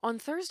On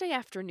Thursday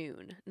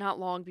afternoon, not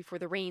long before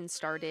the rain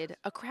started,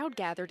 a crowd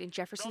gathered in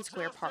Jefferson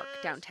Square Park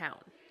downtown.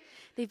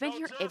 They've been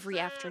here every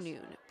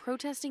afternoon,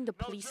 protesting the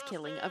police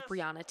killing of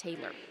Breonna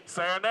Taylor.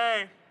 Say her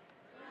name.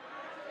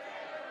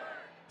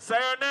 Say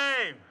her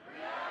name.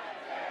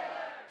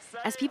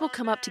 As people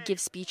come up to give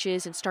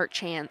speeches and start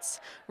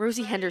chants,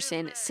 Rosie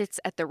Henderson sits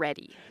at the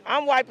ready.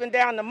 I'm wiping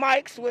down the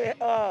mics with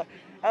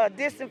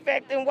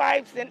disinfecting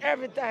wipes and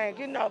everything.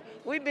 You know,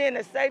 we being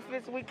as safe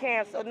as we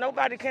can, so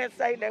nobody can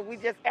say that we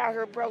just out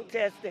here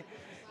protesting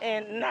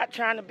and not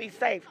trying to be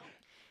safe.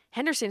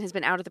 Henderson has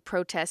been out of the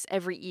protests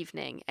every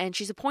evening, and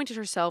she's appointed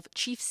herself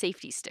chief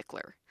safety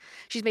stickler.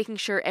 She's making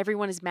sure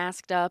everyone is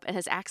masked up and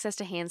has access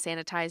to hand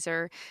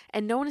sanitizer,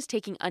 and no one is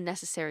taking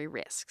unnecessary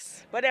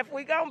risks. But if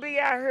we're going to be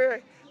out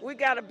here, we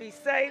got to be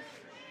safe,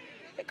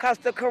 because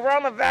the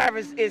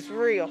coronavirus is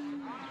real,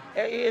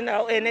 you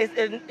know, and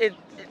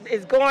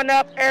it's going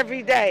up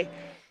every day.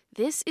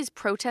 This is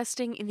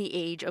protesting in the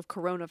age of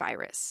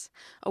coronavirus.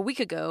 A week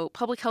ago,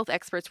 public health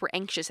experts were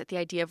anxious at the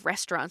idea of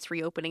restaurants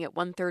reopening at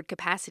 1/3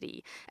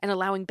 capacity and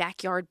allowing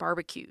backyard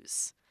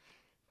barbecues.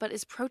 But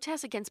as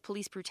protests against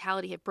police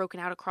brutality have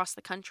broken out across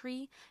the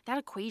country, that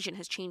equation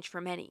has changed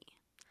for many.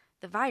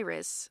 The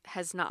virus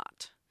has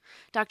not.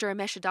 Dr.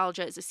 Amesh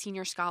Adalja is a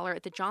senior scholar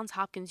at the Johns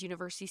Hopkins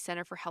University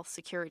Center for Health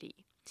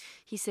Security.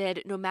 He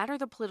said, no matter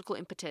the political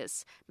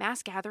impetus,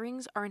 mass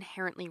gatherings are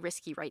inherently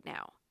risky right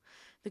now.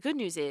 The good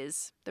news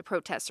is the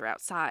protests are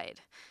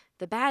outside.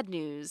 The bad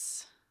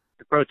news...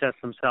 The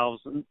protests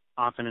themselves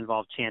often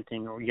involve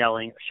chanting or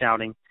yelling or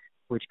shouting,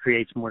 which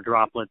creates more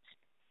droplets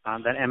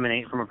that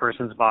emanate from a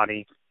person's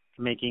body,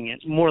 making it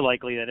more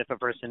likely that if a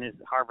person is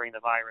harboring the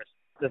virus,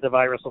 that the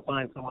virus will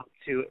find someone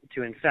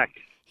to infect.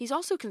 He's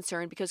also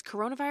concerned because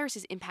coronavirus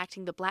is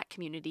impacting the Black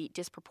community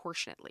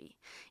disproportionately.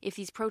 If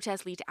these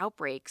protests lead to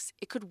outbreaks,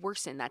 it could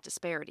worsen that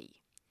disparity.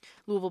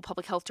 Louisville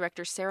Public Health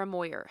Director Sarah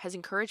Moyer has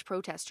encouraged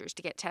protesters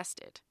to get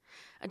tested.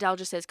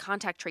 Adalja says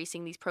contact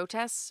tracing these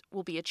protests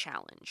will be a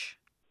challenge.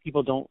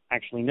 People don't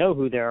actually know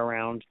who they're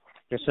around.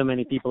 There's so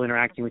many people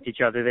interacting with each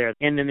other there.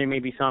 And then there may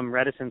be some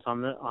reticence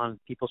on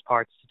people's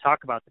parts to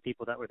talk about the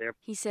people that were there.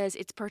 He says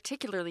it's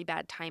particularly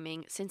bad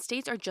timing since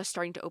states are just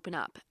starting to open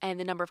up and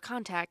the number of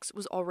contacts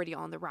was already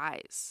on the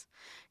rise.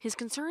 His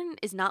concern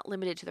is not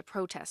limited to the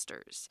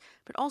protesters,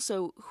 but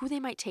also who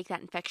they might take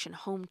that infection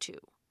home to.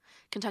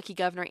 Kentucky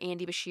Governor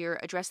Andy Beshear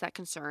addressed that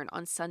concern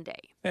on Sunday.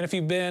 And if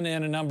you've been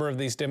in a number of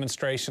these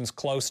demonstrations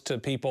close to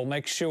people,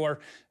 make sure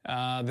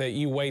that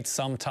you wait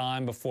some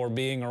time before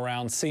being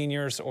around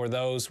seniors or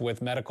those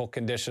with medical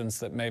conditions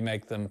that may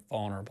make them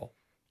vulnerable.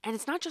 And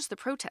it's not just the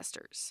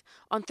protesters.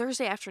 On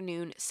Thursday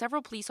afternoon,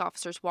 several police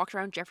officers walked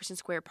around Jefferson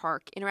Square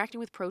Park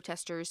interacting with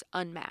protesters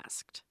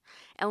unmasked.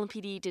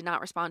 LMPD did not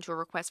respond to a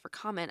request for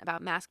comment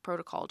about mask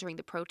protocol during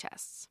the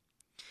protests.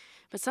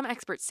 But some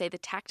experts say the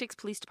tactics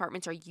police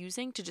departments are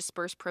using to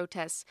disperse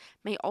protests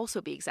may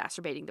also be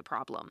exacerbating the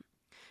problem.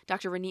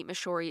 Dr. Ranit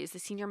Mashori is the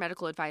senior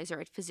medical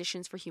advisor at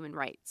Physicians for Human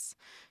Rights.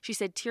 She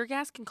said tear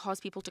gas can cause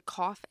people to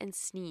cough and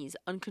sneeze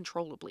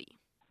uncontrollably.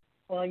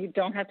 Well, you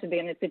don't have to be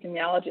an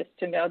epidemiologist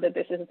to know that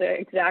this is the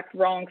exact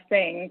wrong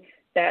thing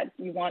that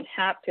you want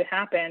to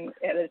happen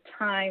at a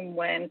time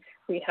when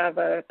we have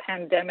a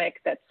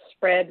pandemic that's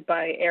spread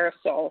by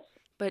aerosols.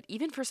 But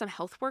even for some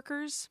health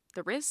workers,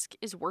 the risk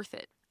is worth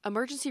it.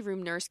 Emergency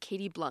room nurse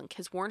Katie Blunk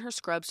has worn her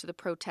scrubs to the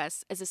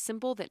protests as a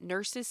symbol that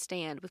nurses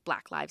stand with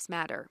Black Lives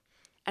Matter.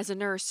 As a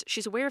nurse,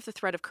 she's aware of the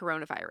threat of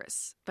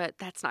coronavirus, but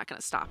that's not going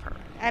to stop her.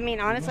 I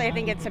mean, honestly, I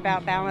think it's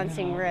about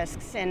balancing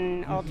risks,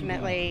 and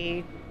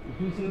ultimately,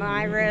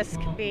 my risk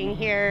being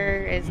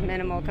here is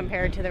minimal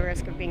compared to the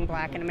risk of being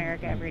Black in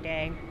America every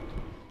day.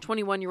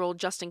 21-year-old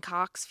Justin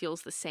Cox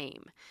feels the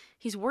same.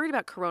 He's worried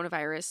about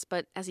coronavirus,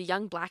 but as a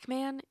young Black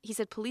man, he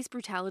said police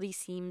brutality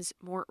seems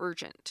more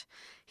urgent.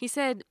 He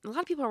said a lot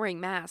of people are wearing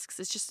masks.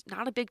 It's just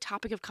not a big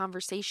topic of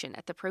conversation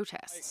at the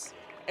protests.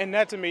 And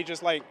that to me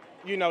just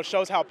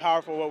shows how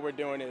powerful what we're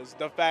doing is.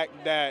 The fact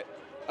that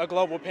a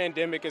global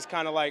pandemic is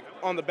kind of like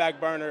on the back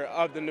burner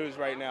of the news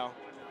right now.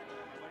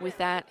 With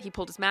that, he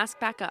pulled his mask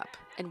back up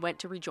and went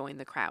to rejoin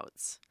the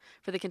crowds.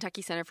 For the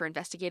Kentucky Center for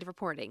Investigative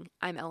Reporting,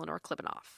 I'm Eleanor Klibanoff.